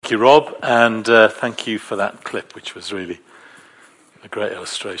Thank you, Rob, and thank you for that clip, which was really a great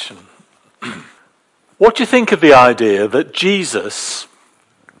illustration. What do you think of the idea that Jesus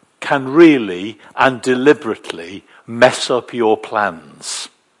can really and deliberately mess up your plans?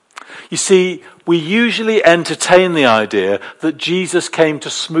 You see, we usually entertain the idea that Jesus came to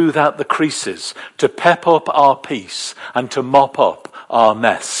smooth out the creases, to pep up our peace, and to mop up our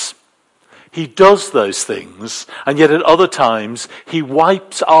mess. He does those things, and yet at other times he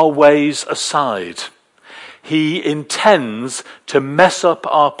wipes our ways aside. He intends to mess up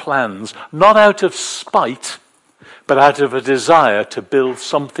our plans, not out of spite, but out of a desire to build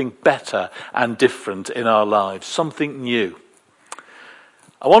something better and different in our lives, something new.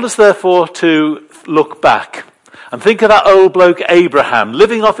 I want us therefore to look back and think of that old bloke Abraham,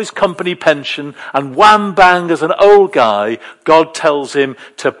 living off his company pension, and wham bang, as an old guy, God tells him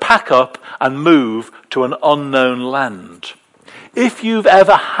to pack up and move to an unknown land. If you've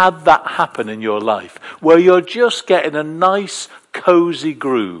ever had that happen in your life, where you're just getting a nice, cozy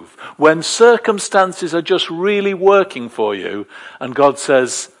groove, when circumstances are just really working for you, and God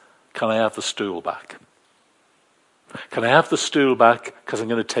says, can I have the stool back? Can I have the stool back because I'm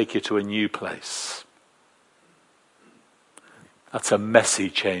going to take you to a new place? That's a messy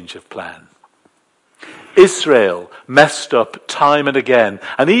change of plan. Israel messed up time and again,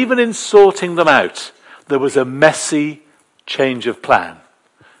 and even in sorting them out, there was a messy change of plan,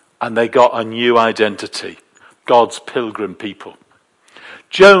 and they got a new identity, God's pilgrim people.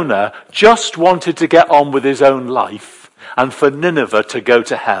 Jonah just wanted to get on with his own life and for Nineveh to go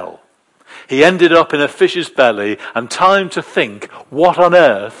to hell. He ended up in a fish's belly, and time to think what on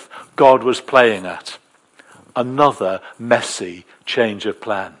earth God was playing at. Another messy change of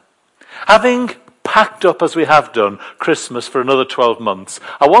plan. Having packed up as we have done Christmas for another 12 months,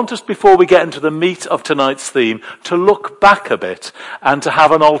 I want us, before we get into the meat of tonight's theme, to look back a bit and to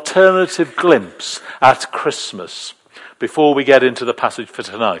have an alternative glimpse at Christmas before we get into the passage for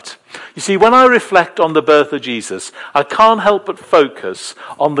tonight. You see, when I reflect on the birth of Jesus, I can't help but focus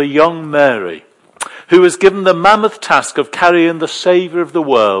on the young Mary, who was given the mammoth task of carrying the Saviour of the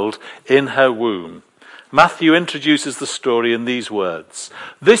world in her womb. Matthew introduces the story in these words.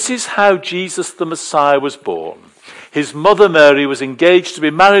 This is how Jesus the Messiah was born. His mother Mary was engaged to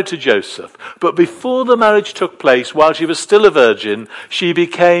be married to Joseph, but before the marriage took place, while she was still a virgin, she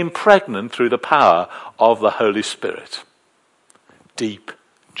became pregnant through the power of the Holy Spirit. Deep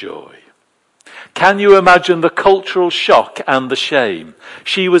joy. Can you imagine the cultural shock and the shame?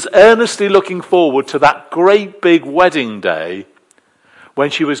 She was earnestly looking forward to that great big wedding day when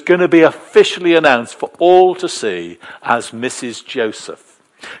she was going to be officially announced for all to see as Mrs. Joseph.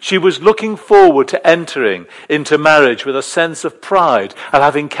 She was looking forward to entering into marriage with a sense of pride at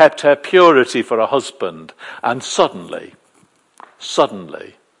having kept her purity for a husband. And suddenly,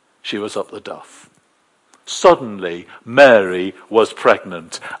 she was up the duff. Suddenly, Mary was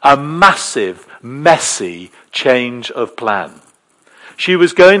pregnant. A massive, messy change of plan. She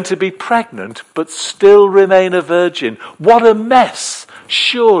was going to be pregnant, but still remain a virgin. What a mess!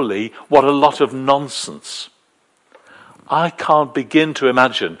 Surely, what a lot of nonsense. I can't begin to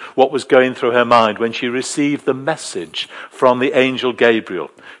imagine what was going through her mind when she received the message from the angel Gabriel.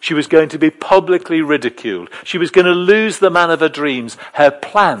 She was going to be publicly ridiculed. She was going to lose the man of her dreams. Her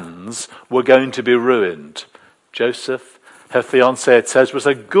plans were going to be ruined. Joseph, her fiancé, it says, was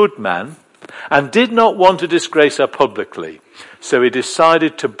a good man and did not want to disgrace her publicly. So he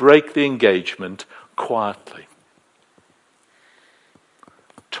decided to break the engagement quietly.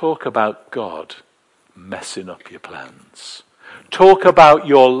 Talk about God messing up your plans. Talk about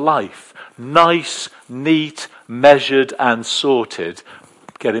your life, nice, neat, measured and sorted,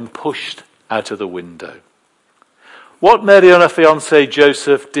 getting pushed out of the window. What Mary and her fiancé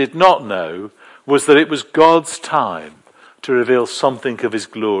Joseph did not know was that it was God's time to reveal something of his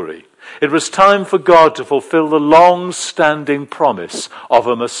glory. It was time for God to fulfill the long-standing promise of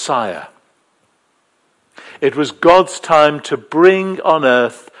a Messiah. It was God's time to bring on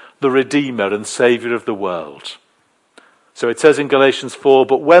earth the Redeemer and Saviour of the world. So it says in Galatians 4,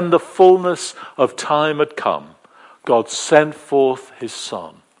 but when the fullness of time had come, God sent forth his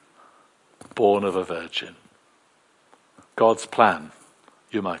Son, born of a virgin. God's plan,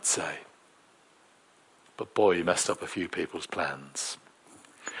 you might say. But boy, he messed up a few people's plans.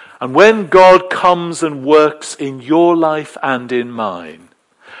 And when God comes and works in your life and in mine,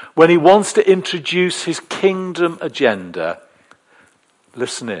 when he wants to introduce his kingdom agenda,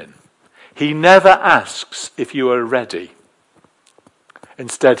 listen in. He never asks if you are ready.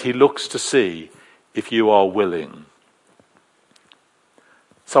 Instead, he looks to see if you are willing.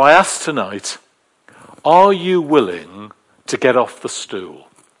 So I ask tonight, are you willing to get off the stool?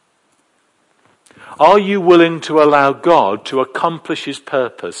 Are you willing to allow God to accomplish his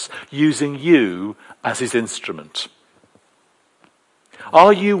purpose using you as his instrument?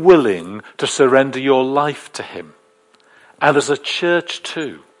 Are you willing to surrender your life to him? And as a church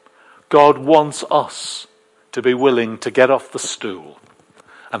too, God wants us to be willing to get off the stool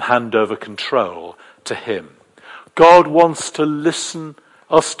and hand over control to him. God wants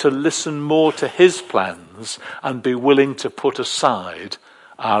us to listen more to his plans and be willing to put aside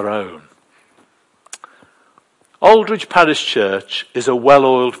our own. Aldridge Parish Church is a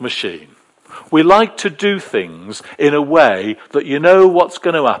well-oiled machine. We like to do things in a way that you know what's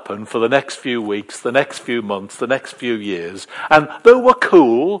going to happen for the next few weeks, the next few months, the next few years. And though we're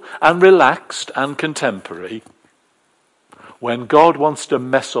cool and relaxed and contemporary, when God wants to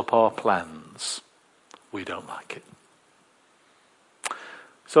mess up our plans, we don't like it.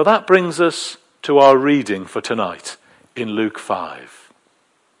 So that brings us to our reading for tonight in Luke 5.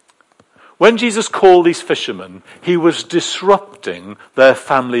 When Jesus called these fishermen, he was disrupting their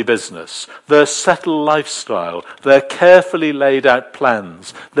family business, their settled lifestyle, their carefully laid out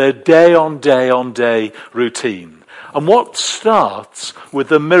plans, their day on day routine. And what starts with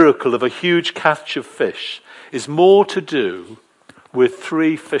the miracle of a huge catch of fish is more to do with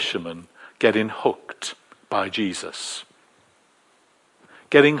 3 fishermen getting hooked by Jesus.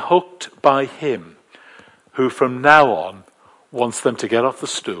 Getting hooked by him, who from now on wants them to get off the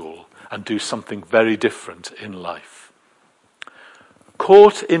stool and do something very different in life.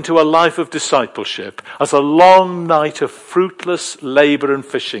 Caught into a life of discipleship as a long night of fruitless labour and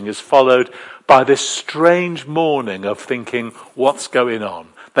fishing is followed by this strange morning of thinking, what's going on?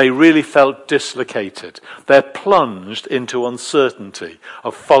 They really felt dislocated. They're plunged into uncertainty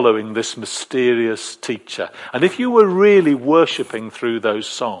of following this mysterious teacher. And if you were really worshipping through those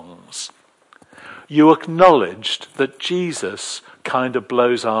songs, you acknowledged that Jesus kind of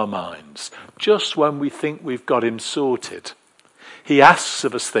blows our minds. Just when we think we've got him sorted, he asks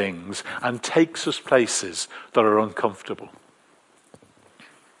of us things and takes us places that are uncomfortable.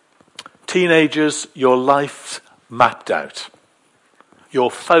 Teenagers, your life's mapped out. Your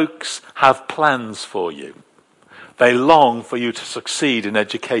folks have plans for you. They long for you to succeed in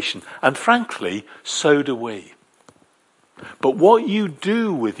education, and frankly, so do we. But what you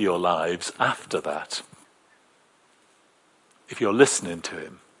do with your lives after that, if you're listening to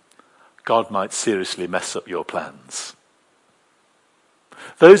him, God might seriously mess up your plans.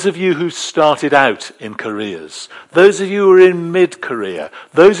 Those of you who started out in careers, those of you who are in mid-career,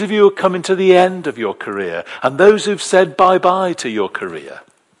 those of you who are coming to the end of your career, and those who've said bye-bye to your career,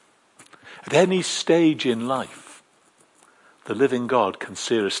 at any stage in life, the living God can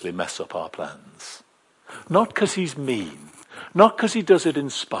seriously mess up our plans. Not because he's mean, not because he does it in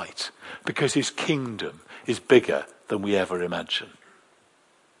spite, because his kingdom is bigger than we ever imagine.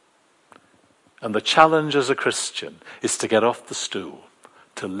 And the challenge as a Christian is to get off the stool,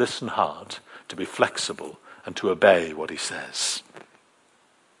 to listen hard, to be flexible, and to obey what he says.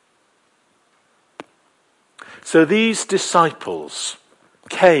 So these disciples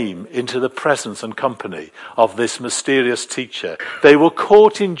came into the presence and company of this mysterious teacher. They were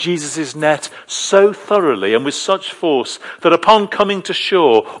caught in Jesus' net so thoroughly and with such force that upon coming to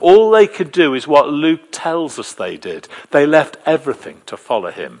shore, all they could do is what Luke tells us they did. They left everything to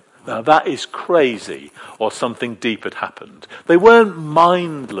follow him. Now that is crazy, or something deep had happened. They weren't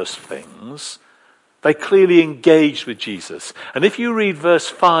mindless things. They clearly engaged with Jesus. And if you read verse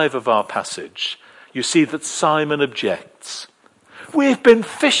 5 of our passage, you see that Simon objects. We've been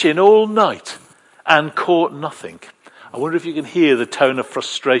fishing all night and caught nothing. I wonder if you can hear the tone of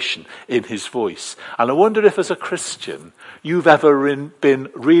frustration in his voice. And I wonder if as a Christian, you've ever been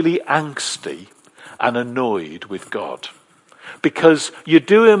really angsty and annoyed with God. Because you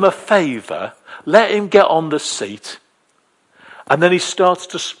do him a favour, let him get on the seat, and then he starts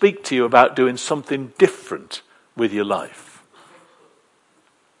to speak to you about doing something different with your life.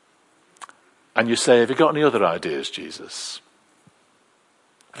 And you say, have you got any other ideas, Jesus?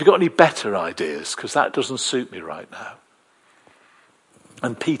 Have you got any better ideas? Because that doesn't suit me right now.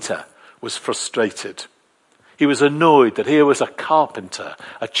 And Peter was frustrated. He was annoyed that here was a carpenter,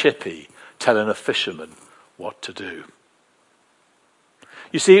 a chippy, telling a fisherman what to do.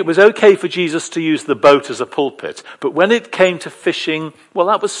 You see, it was okay for Jesus to use the boat as a pulpit, but when it came to fishing, well,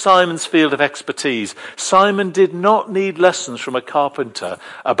 that was Simon's field of expertise. Simon did not need lessons from a carpenter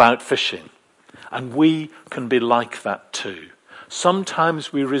about fishing. And we can be like that too.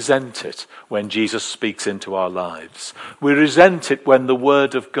 Sometimes we resent it when Jesus speaks into our lives. We resent it when the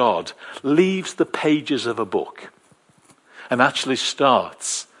word of God leaves the pages of a book and actually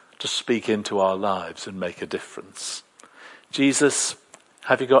starts to speak into our lives and make a difference. Jesus,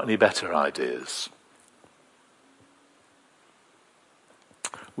 Have you got any better ideas?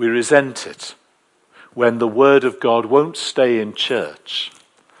 We resent it when the word of God won't stay in church,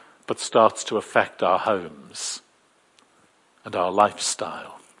 but starts to affect our homes and our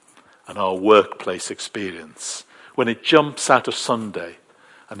lifestyle and our workplace experience, when it jumps out of Sunday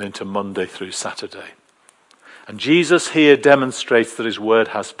and into Monday through Saturday. And Jesus here demonstrates that his word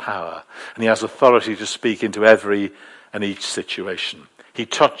has power, and he has authority to speak into every and each situation. He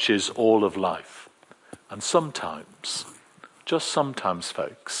touches all of life. And sometimes, just sometimes,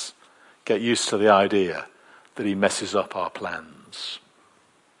 folks, get used to the idea that he messes up our plans.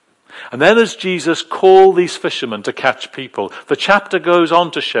 And then as Jesus called these fishermen to catch people, the chapter goes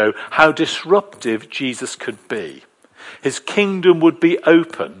on to show how disruptive Jesus could be. His kingdom would be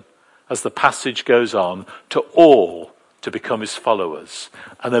open, as the passage goes on, to all to become his followers,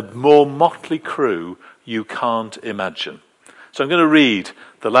 and a more motley crew you can't imagine. So I'm going to read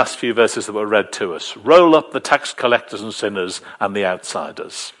the last few verses that were read to us. Roll up the tax collectors and sinners and the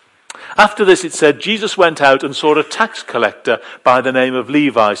outsiders. After this it said, Jesus went out and saw a tax collector by the name of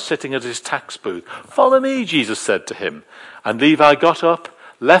Levi sitting at his tax booth. Follow me, Jesus said to him. And Levi got up,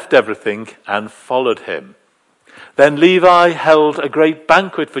 left everything, and followed him. Then Levi held a great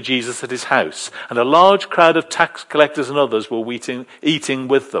banquet for Jesus at his house, and a large crowd of tax collectors and others were eating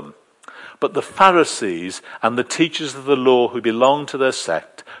with them. But the Pharisees and the teachers of the law who belonged to their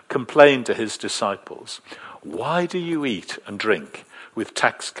sect complained to his disciples, "Why do you eat and drink with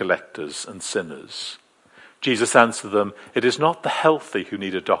tax collectors and sinners?" Jesus answered them, "It is not the healthy who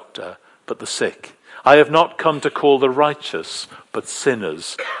need a doctor, but the sick. I have not come to call the righteous, but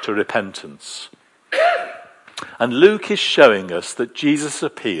sinners to repentance." And Luke is showing us that Jesus'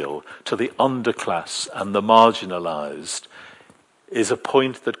 appeal to the underclass and the marginalized is a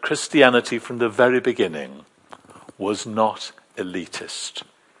point that Christianity from the very beginning was not elitist.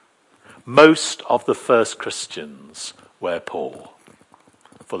 Most of the first Christians were poor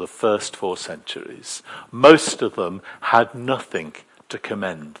for the first 4 centuries. Most of them had nothing to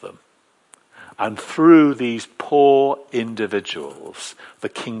commend them. And through these poor individuals, the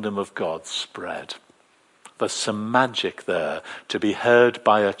kingdom of God spread. There's some magic there to be heard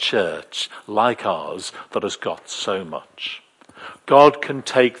by a church like ours that has got so much. God can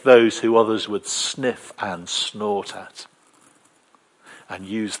take those who others would sniff and snort at and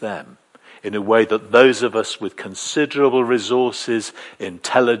use them in a way that those of us with considerable resources,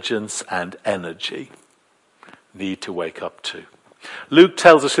 intelligence and energy need to wake up to. Luke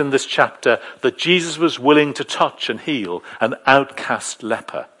tells us in this chapter that Jesus was willing to touch and heal an outcast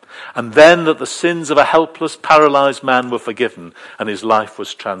leper, and then that the sins of a helpless, paralyzed man were forgiven and his life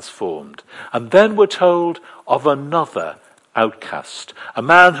was transformed. And then we're told of another outcast, a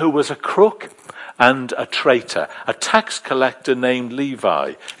man who was a crook and a traitor, a tax collector named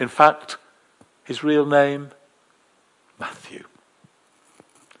Levi. In fact, his real name, Matthew.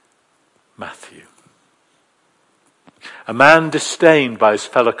 Matthew. A man disdained by his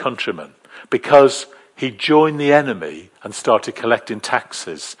fellow countrymen because he joined the enemy and started collecting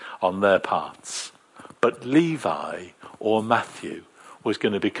taxes on their parts. But Levi, or Matthew, was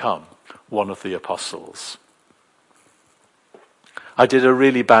going to become one of the apostles. I did a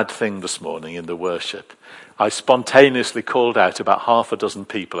really bad thing this morning in the worship. I spontaneously called out about 6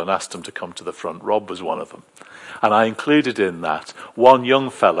 people and asked them to come to the front. Rob was one of them. And I included in that one young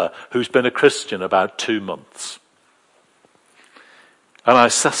fella who's been a Christian about 2 months. And I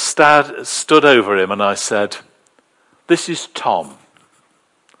stood over him and I said, "This is Tom.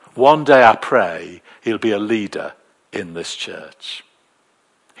 One day I pray he'll be a leader in this church."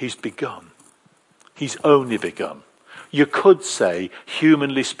 He's begun. He's only begun. You could say,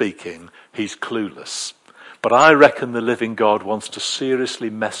 humanly speaking, he's clueless. But I reckon the living God wants to seriously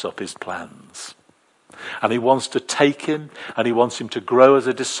mess up his plans. And he wants to take him, and he wants him to grow as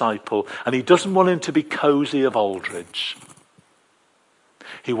a disciple, and he doesn't want him to be cozy of Aldridge.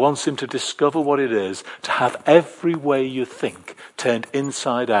 He wants him to discover what it is to have every way you think turned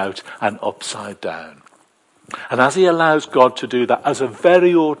inside out and upside down. And as he allows God to do that, as a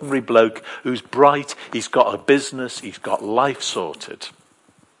very ordinary bloke who's bright, he's got a business, he's got life sorted,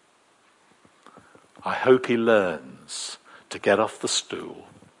 I hope he learns to get off the stool,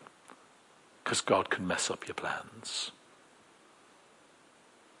 because God can mess up your plans.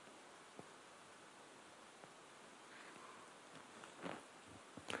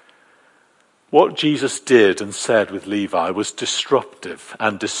 What Jesus did and said with Levi was disruptive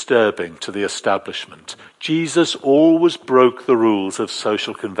and disturbing to the establishment. Jesus always broke the rules of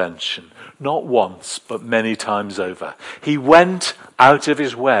social convention, not once, but many times over. He went out of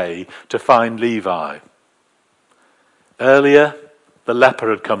his way to find Levi. Earlier, The leper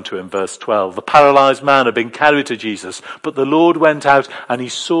had come to him, verse 12. The paralyzed man had been carried to Jesus, but the Lord went out and he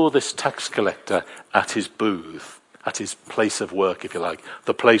saw this tax collector at his booth, at his place of work, if you like,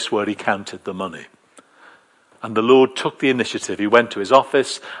 the place where he counted the money. And the Lord took the initiative. He went to his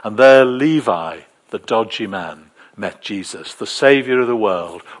office, and there Levi, the dodgy man, met Jesus. The Saviour of the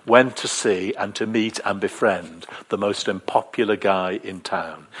world went to see and to meet and befriend the most unpopular guy in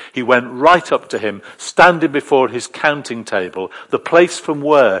town. He went right up to him, standing before his counting table, the place from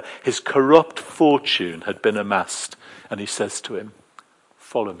where his corrupt fortune had been amassed. And he says to him,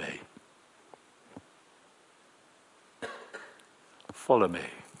 "Follow me. Follow me.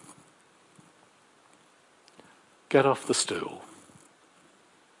 Get off the stool.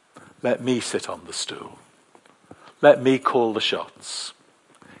 Let me sit on the stool. Let me call the shots,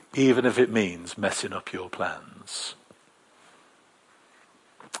 even if it means messing up your plans."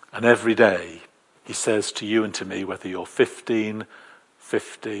 And every day he says to you and to me, whether you're 15,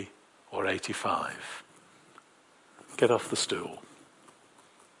 50 or 85, get off the stool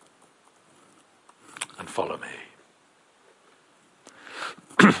and follow me.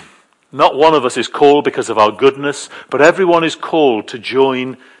 Not one of us is called because of our goodness, but everyone is called to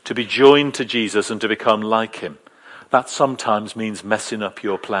be joined to Jesus and to become like him. That sometimes means messing up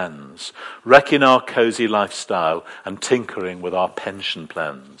your plans, wrecking our cozy lifestyle and tinkering with our pension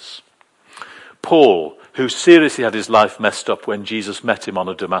plans. Paul, who seriously had his life messed up when Jesus met him on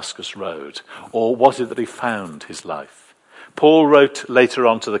a Damascus road, or was it that he found his life? Paul wrote later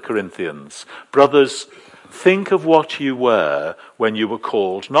on to the Corinthians, "Brothers, think of what you were when you were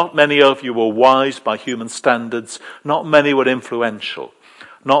called. Not many of you were wise by human standards. Not many were influential.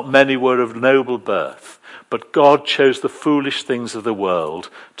 Not many were of noble birth. But God chose the foolish things of the world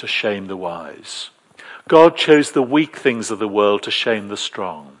to shame the wise. God chose the weak things of the world to shame the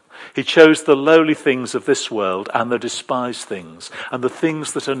strong. He chose the lowly things of this world and the despised things and the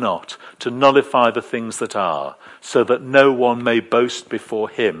things that are not to nullify the things that are, so that no one may boast before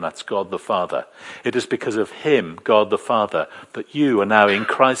him," that's God the Father. "It is because of him, God the Father, that you are now in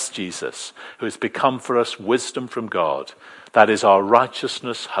Christ Jesus, who has become for us wisdom from God. That is our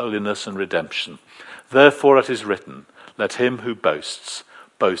righteousness, holiness and redemption. Therefore it is written, let him who boasts,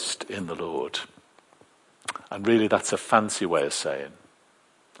 boast in the Lord." And really that's a fancy way of saying,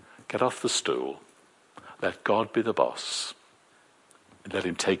 get off the stool, let God be the boss, and let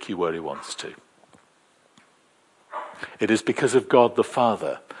him take you where he wants to. It is because of God the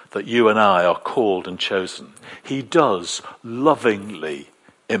Father that you and I are called and chosen. He does lovingly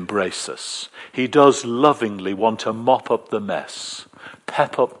embrace us. He does lovingly want to mop up the mess,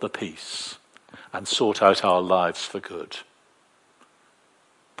 pep up the peace, and sort out our lives for good.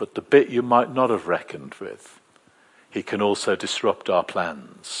 But the bit you might not have reckoned with, he can also disrupt our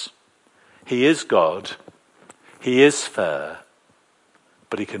plans. He is God, he is fair,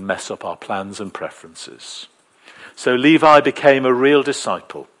 but he can mess up our plans and preferences. So Levi became a real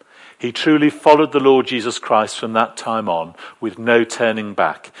disciple. He truly followed the Lord Jesus Christ from that time on with no turning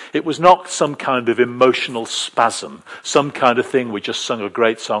back. It was not some kind of emotional spasm, some kind of thing we just sung a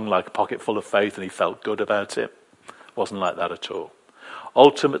great song like A Pocket Full of Faith and he felt good about it. It wasn't like that at all.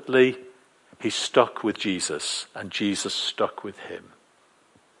 Ultimately, he stuck with Jesus and Jesus stuck with him.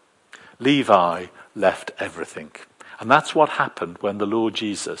 Levi left everything. And that's what happened when the Lord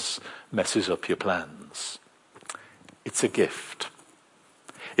Jesus messes up your plans. It's a gift.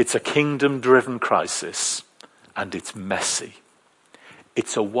 It's a kingdom-driven crisis, and it's messy.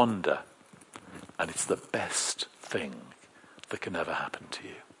 It's a wonder, and it's the best thing that can ever happen to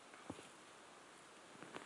you.